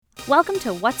Welcome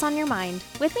to What's on Your Mind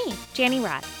with me, Janie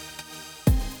Rad.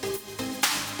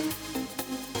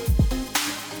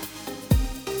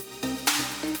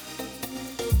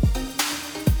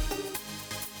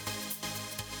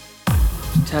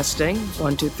 Testing.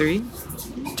 1, 2, 3.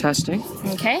 Testing.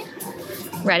 Okay.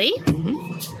 Ready?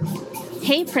 Mm-hmm.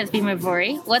 Hey, Prithvi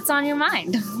Mavori, what's on your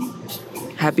mind?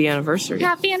 Happy anniversary.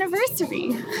 Happy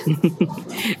anniversary.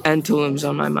 And Tulum's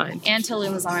on my mind. And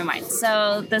Tulum is on my mind.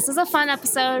 So this is a fun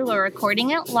episode. We're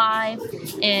recording it live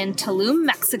in Tulum,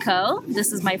 Mexico.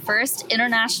 This is my first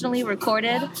internationally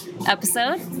recorded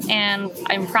episode, and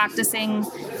I'm practicing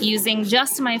using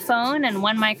just my phone and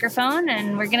one microphone,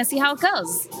 and we're going to see how it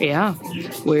goes. Yeah.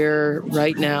 We're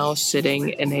right now sitting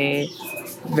in a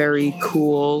very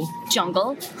cool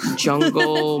jungle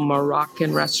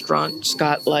Moroccan restaurant. It's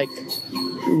got like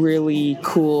really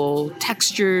cool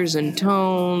textures and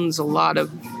tones, a lot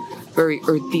of very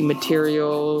earthy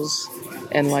materials,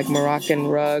 and like Moroccan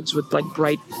rugs with like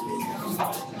bright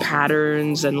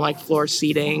patterns and like floor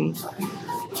seating.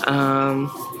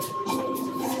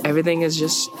 Everything is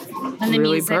just and the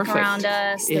really music perfect around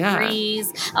us, the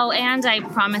breeze. Oh, and I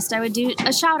promised I would do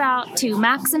a shout out to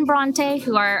Max and Bronte,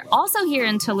 who are also here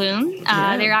in Tulum.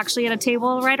 They're actually at a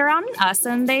table right around us,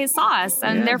 and they saw us,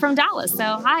 and they're from Dallas. So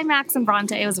hi, Max and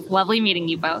Bronte. It was lovely meeting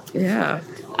you both. Yeah.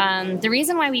 The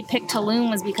reason why we picked Tulum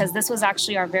was because this was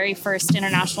actually our very first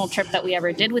international trip that we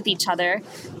ever did with each other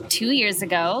 2 years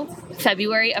ago,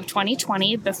 February of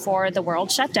 2020, before the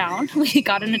world shut down. We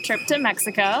got on a trip to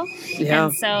Mexico. Yeah.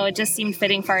 And so it just seemed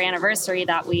fitting for our anniversary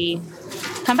that we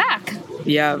come back.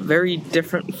 Yeah, very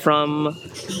different from,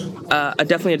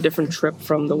 definitely a different trip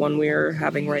from the one we're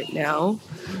having right now.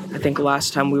 I think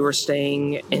last time we were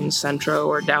staying in Centro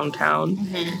or downtown.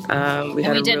 Mm-hmm.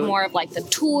 We did more of like the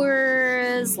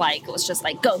tours, like it was just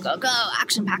like go, go, go,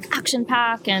 action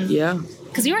pack. And yeah.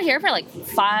 Because you were here for like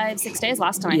 5-6 days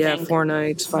last time, I think. 4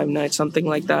 nights, 5 nights, something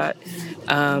like that.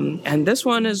 And this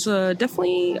one is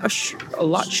definitely a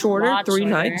lot shorter, 3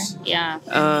 nights. Yeah.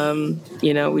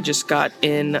 We just got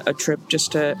in a trip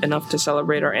just enough to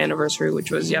celebrate our anniversary,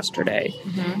 which was yesterday.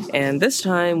 Mm-hmm. And this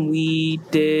time we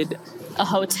did a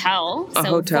hotel.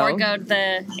 Forgoed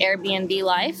the Airbnb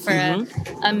life for an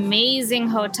amazing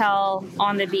hotel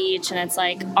on the beach. And it's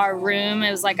like our room, it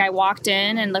was like I walked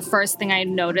in and the first thing I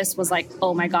noticed was like,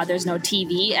 oh my God, there's no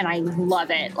TV. And I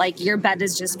love it. Like your bed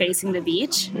is just facing the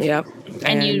beach. Yep.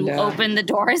 And you open the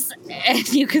doors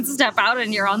and you can step out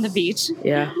and you're on the beach.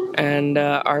 Yeah. And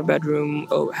our bedroom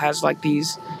has like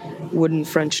these wooden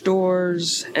French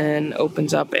doors and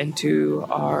opens up into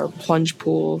our plunge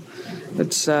pool.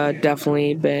 It's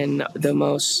definitely been the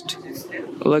most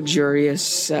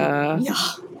luxurious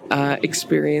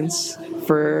experience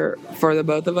for the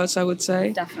both of us, I would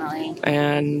say. Definitely.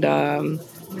 And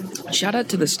shout out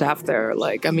to the staff there.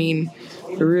 Like, I mean,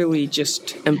 really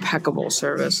just impeccable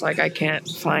service. Like, I can't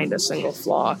find a single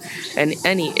flaw. And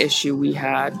any issue we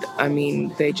had, I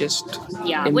mean, they just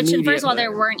which first of all,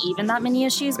 there weren't even that many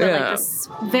issues, but like this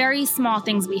very small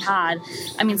things we had.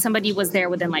 I mean, somebody was there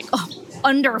within like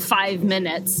under 5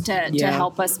 minutes to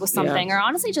help us with something, or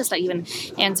honestly just to even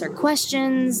answer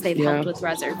questions. They've helped with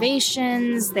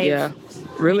reservations. They've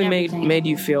really made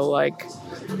you feel like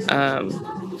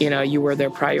you were their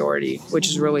priority, which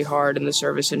is really hard in the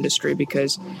service industry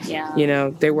because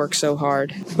they work so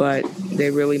hard, but they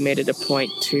really made it a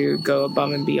point to go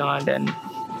above and beyond, and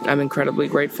I'm incredibly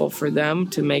grateful for them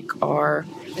to make our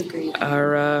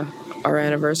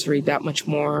anniversary that much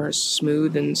more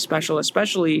smooth and special,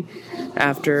 especially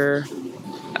after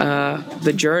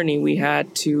the journey we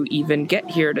had to even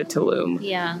get here to Tulum.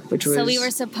 Yeah. So we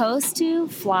were supposed to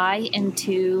fly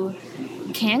into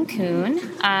Cancun,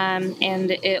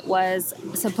 and it was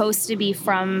supposed to be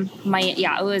from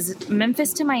it was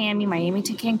Memphis to Miami, Miami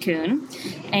to Cancun,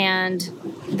 and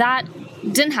that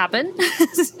didn't happen.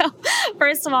 So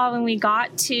first of all, when we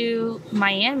got to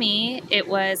Miami, it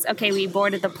was okay, we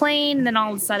boarded the plane, and then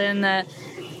all of a sudden the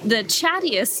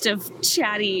chattiest of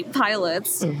chatty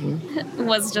pilots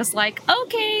was just like,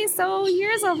 okay, so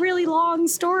here's a really long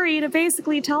story to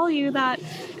basically tell you that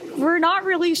we're not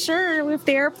really sure if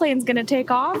the airplane's going to take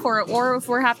off or if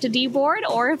we have to deboard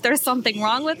or if there's something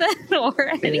wrong with it or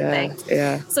anything.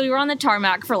 Yeah. So we were on the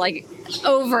tarmac for like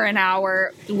over an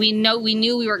hour. We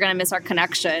knew we were going to miss our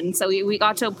connection. So we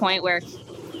got to a point where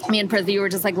me and Prithvi were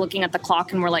just like looking at the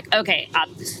clock and we're like, okay, at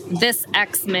this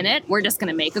X minute, we're just going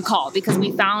to make a call because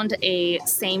we found a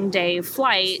same day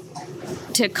flight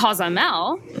to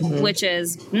Cozumel, which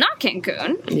is not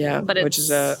Cancun. Yeah, which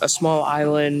is a small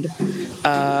island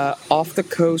off the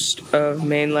coast of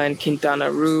mainland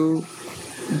Quintana Roo,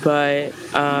 but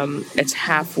it's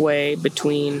halfway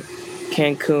between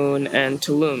Cancun and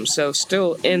Tulum. So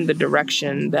still in the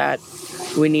direction that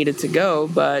we needed to go,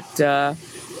 but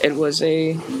it was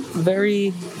a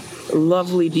very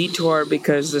lovely detour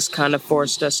because this kind of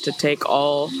forced us to take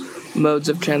all modes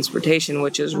of transportation,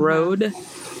 which is road,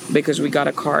 because we got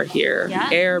a car here,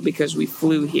 air because we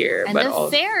flew here, and the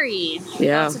ferry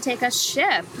to take a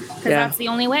ship because that's the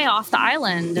only way off the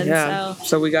island. And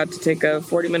so we got to take a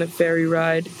 40-minute ferry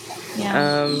ride.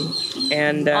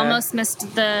 And almost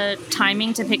missed the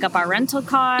timing to pick up our rental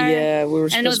car. Yeah, we were.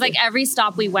 And it was like every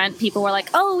stop we went, people were like,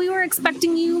 "Oh, we were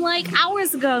expecting you like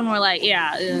hours ago," and we're like,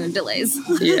 delays.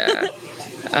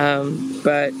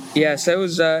 But so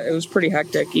it was pretty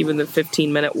hectic. Even the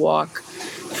 15-minute walk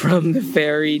from the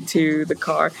ferry to the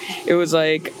car. It was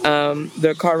like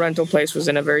the car rental place was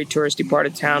in a very touristy part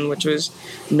of town, which was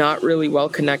not really well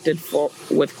connected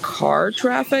with car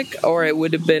traffic, or it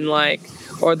would have been like,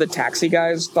 or the taxi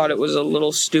guys thought it was a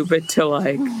little stupid to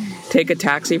like take a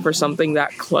taxi for something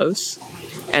that close.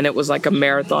 And it was like a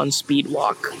marathon speed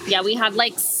walk. Yeah, we had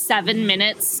like 7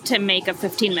 minutes to make a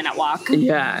 15-minute walk.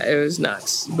 Yeah, it was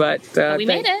nuts. But we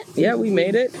made it. Yeah, we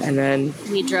made it. And then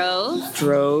we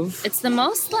drove. It's the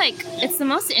most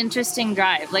interesting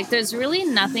drive. Like there's really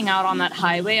nothing out on that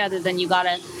highway other than you got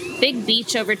a big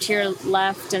beach over to your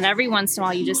left, and every once in a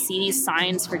while you just see these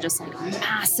signs for just like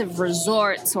massive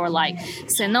resorts or like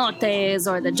cenotes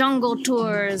or the jungle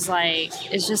tours. Like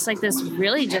it's just like this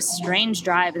really just strange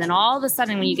drive, and then all of a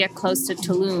sudden when you get close to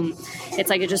Tulum, it's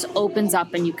like it just opens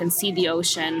up and you can see the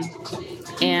ocean.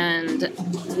 And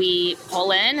we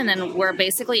pull in, and then we're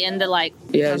basically into like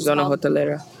zona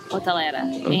hotelera.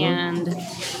 And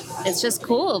it's just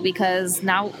cool because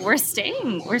now we're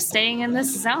staying in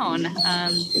this zone.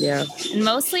 And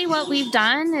mostly what we've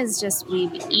done is just we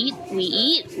eat,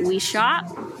 we shop,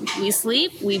 we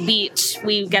sleep, we beach,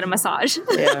 we get a massage.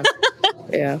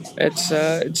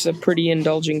 It's a pretty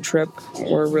indulging trip.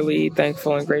 We're really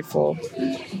thankful and grateful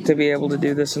to be able to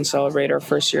do this and celebrate our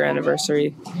first year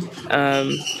anniversary.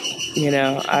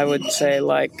 I would say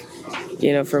like,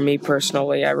 for me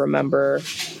personally, I remember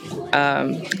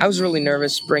I was really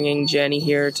nervous bringing Jenny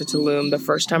here to Tulum the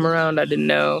first time around. I didn't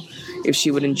know if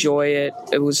she would enjoy it.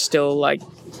 It was still like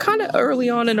kind of early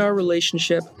on in our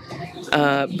relationship,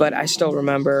 but I still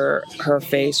remember her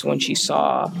face when she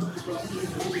saw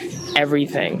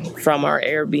everything from our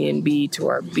Airbnb to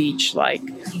our beach, like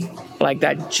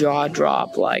that jaw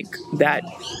drop, like that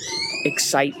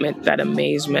excitement, that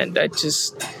amazement. That's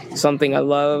just something I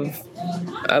love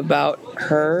about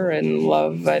her and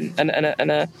love and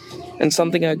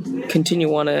something I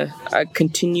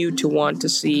continue to want to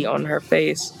see on her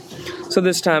face. So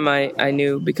this time I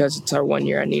knew because it's our 1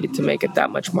 year I needed to make it that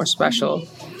much more special.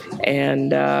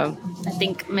 And I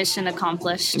think mission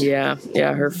accomplished. Yeah,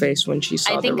 her face when she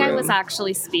saw the room. I was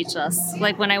actually speechless.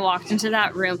 Like when I walked into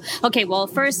that room. Okay, well,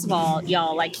 first of all,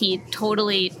 y'all, like he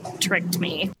totally tricked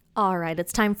me. All right,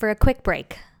 it's time for a quick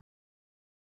break.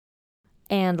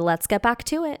 And let's get back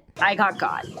to it. I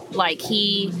got. Like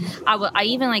I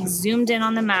even like zoomed in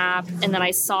on the map, and then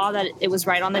I saw that it was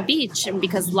right on the beach. And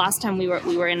because last time we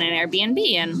were in an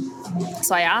Airbnb, and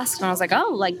so I asked, and I was like, "Oh,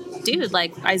 like, dude,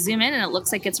 like I zoom in and it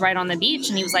looks like it's right on the beach."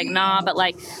 And he was like, "Nah, but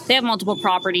like they have multiple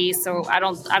properties, so I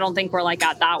don't think we're like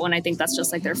at that one. I think that's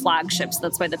just like their flagships.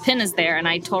 That's why the pin is there." And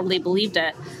I totally believed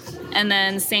it. And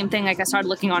then same thing, like I started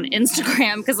looking on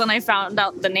Instagram because then I found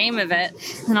out the name of it,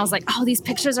 and I was like, "Oh, these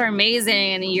pictures are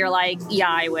amazing." And you're like, "Yeah,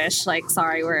 I wish." Like,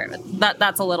 sorry,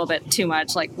 that's a little bit too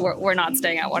much. Like, we're not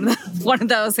staying at one of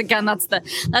those. Again, that's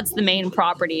the main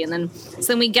property. And then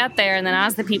so we get there, and then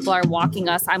as the people are walking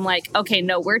us, I'm like, "Okay,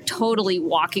 no, we're totally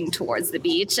walking towards the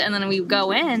beach." And then we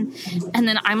go in, and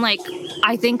then I'm like,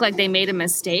 I think like they made a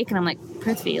mistake, and I'm like,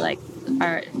 "Prithvi, like,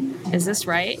 is this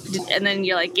right?" And then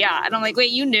you're like, "Yeah." And I'm like,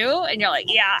 "Wait, you knew?" And you're like,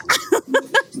 "Yeah."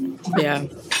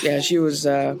 Yeah, she was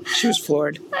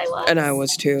floored. I was. And I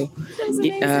was too. That was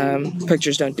amazing.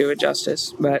 Pictures don't do it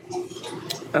justice, but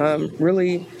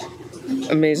really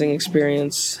amazing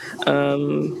experience.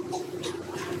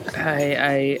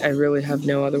 I really have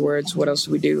no other words. What else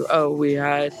did we do? Oh,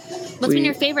 What's been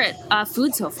your favorite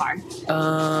food so far?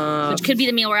 Which could be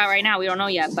the meal we're at right now. We don't know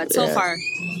yet, but so far,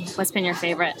 what's been your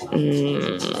favorite?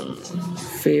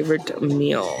 Favorite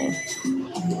meal.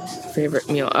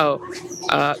 Oh,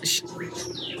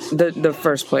 the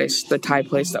first place, the Thai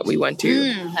place that we went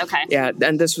to. Okay. Yeah,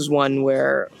 and this was one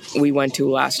where we went to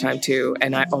last time too,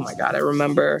 and I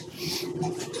remember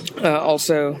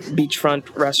also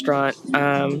beachfront restaurant,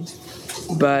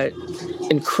 but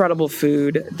incredible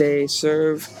food. They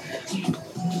serve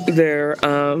their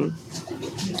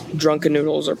drunken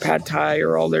noodles or pad thai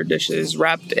or all their dishes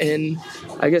wrapped in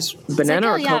I guess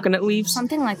banana or coconut leaves.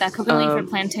 Something like that. Coconut leaf or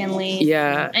plantain leaf.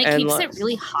 Yeah. And it keeps it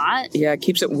really hot. Yeah, it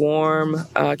keeps it warm,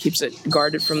 keeps it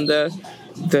guarded from the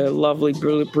lovely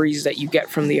breeze that you get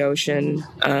from the ocean.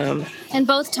 And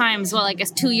both times, well, I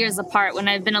guess 2 years apart, when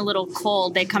I've been a little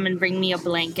cold, they come and bring me a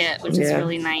blanket, which is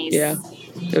really nice. Yeah.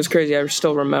 It was crazy. I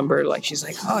still remember, like, she's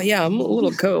like, oh, yeah, I'm a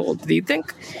little cold. Do you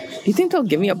think they'll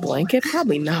give me a blanket?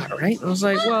 Probably not, right? I was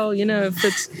like, well, you know,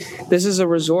 this is a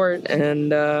resort,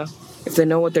 and if they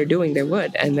know what they're doing, they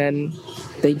would. And then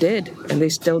they did, and they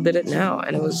still did it now,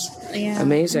 and it was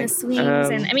amazing. The swings,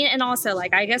 and also,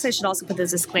 like, I guess I should also put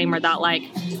this disclaimer that, like,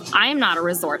 I'm not a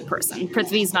resort person.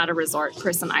 Prithvi's not a resort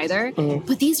person either. Mm-hmm.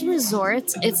 But these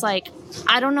resorts, it's like,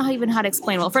 I don't know even how to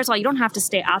explain. Well, first of all, you don't have to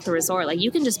stay at the resort. Like,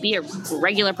 you can just be a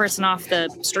regular person off the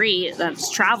street that's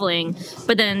traveling,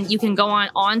 but then you can go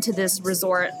onto this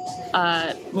resort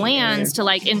lands to,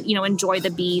 like, enjoy the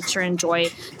beach or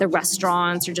enjoy the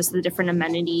restaurants or just the different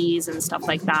amenities and stuff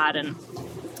like that. And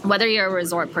whether you're a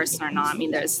resort person or not, I mean,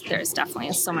 there's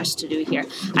definitely so much to do here.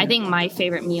 I think my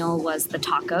favorite meal was the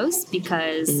tacos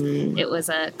because it was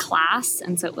a class,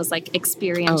 and so it was like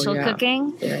experiential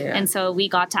cooking. Yeah. And so we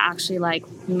got to actually like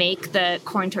make the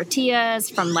corn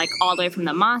tortillas from like all the way from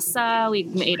the masa. We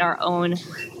made our own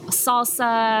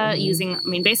salsa using,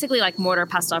 basically like mortar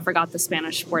pestle. I forgot the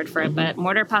Spanish word for it, but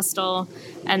mortar pestle,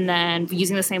 and then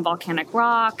using the same volcanic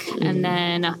rock. And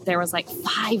then there was like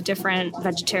 5 different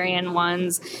vegetarian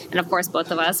ones. And of course,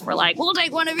 both of us were like, we'll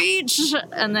take one of each.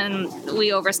 And then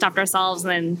we overstuffed ourselves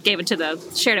and then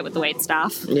shared it with the wait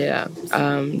staff. Yeah.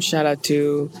 Shout out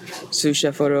to sous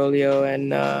chef Aurelio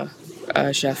and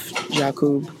chef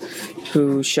Jakub,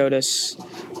 who showed us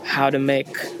how to make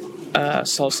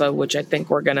salsa, which I think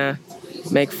we're gonna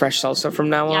make fresh salsa from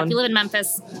now on. Yeah, if you live in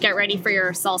Memphis, get ready for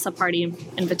your salsa party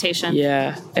invitation.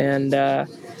 Yeah, and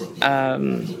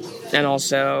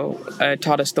also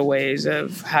taught us the ways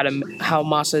of how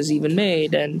masa is even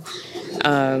made, and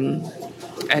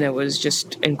it was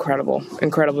just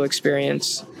incredible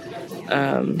experience.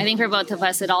 I think for both of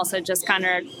us, it also just kind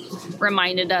of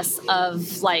reminded us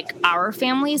of like our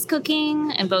family's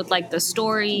cooking and both like the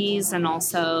stories and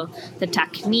also the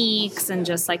techniques and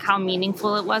just like how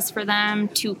meaningful it was for them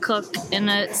to cook in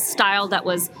a style that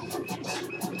was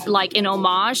like in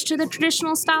homage to the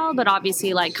traditional style, but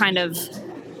obviously like kind of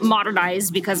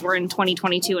modernized because we're in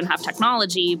 2022 and have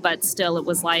technology, but still it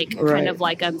was like kind of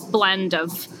like a blend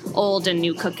of old and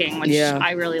new cooking, which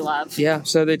I really love. Yeah,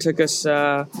 so they took us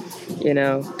to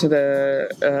their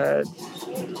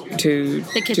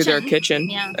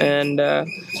kitchen and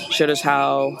showed us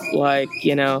how, like,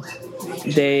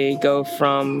 they go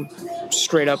from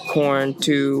straight up corn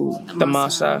to the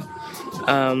masa,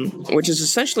 which is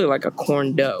essentially like a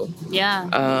corn dough.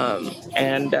 Yeah.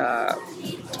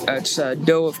 It's a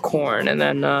dough of corn, and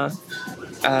then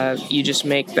you just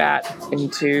make that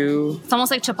into... It's almost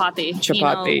like chapati.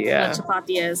 Chapati, what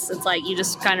chapati is. It's like you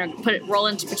just kind of roll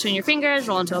it between your fingers,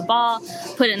 roll into a ball,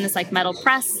 put it in this like metal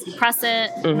press, you press it,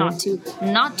 not too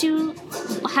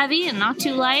heavy and not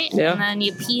too light, and then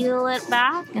you peel it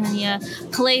back, and then you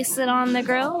place it on the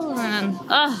grill, and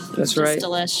that's just right.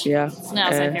 Delish. Yeah.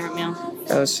 That's my favorite meal.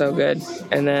 That was so good.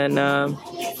 And then,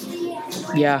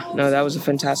 that was a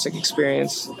fantastic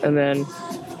experience. And then,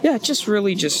 just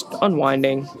really just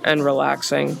unwinding and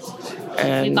relaxing.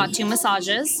 And we've got 2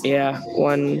 massages. Yeah,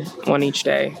 one each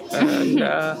day. And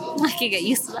I could get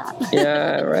used to that.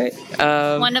 Yeah, right.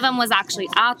 One of them was actually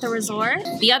at the resort.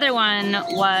 The other one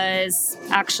was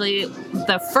actually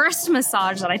the first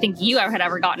massage that I think you had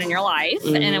ever gotten in your life.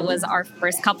 And it was our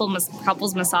first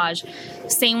couples massage.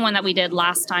 Same one that we did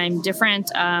last time, different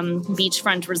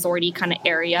beachfront resorty kind of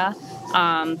area.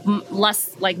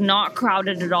 Less, like, not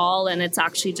crowded at all. And it's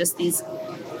actually just these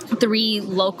 3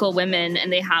 local women,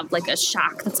 and they have like a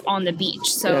shack that's on the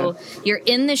beach. So you're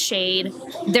in the shade.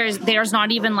 There's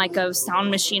not even like a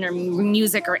sound machine or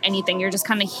music or anything. You're just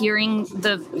kind of hearing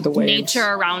the nature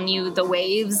around you, the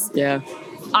waves. Yeah.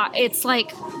 It's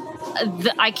like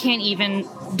I can't even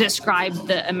describe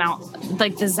the amount,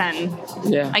 like the zen.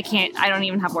 Yeah. I don't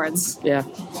even have words. Yeah.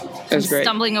 It was great.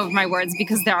 Stumbling over my words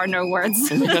because there are no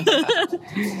words. And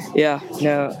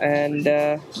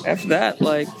after that,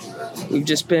 like, we've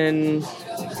just been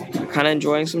kind of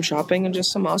enjoying some shopping and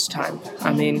just some us time.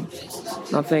 I mean,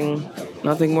 nothing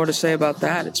more to say about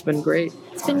that. It's been great.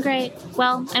 It's been great.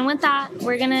 Well, and with that,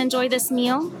 we're going to enjoy this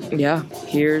meal. Yeah.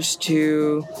 Here's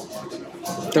to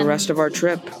the rest of our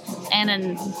trip.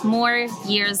 And more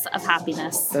years of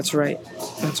happiness. That's right.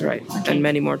 Okay. And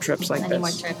many more trips like this. Many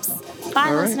more trips.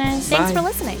 Bye, listeners. Thanks for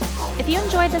listening. If you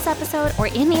enjoyed this episode or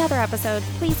any other episode,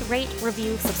 please rate,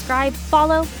 review, subscribe,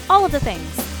 follow, all of the things.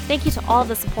 Thank you to all of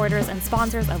the supporters and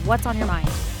sponsors of What's on Your Mind.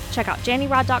 Check out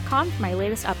JannyRod.com for my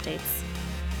latest updates.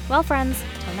 Well, friends,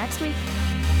 till next week.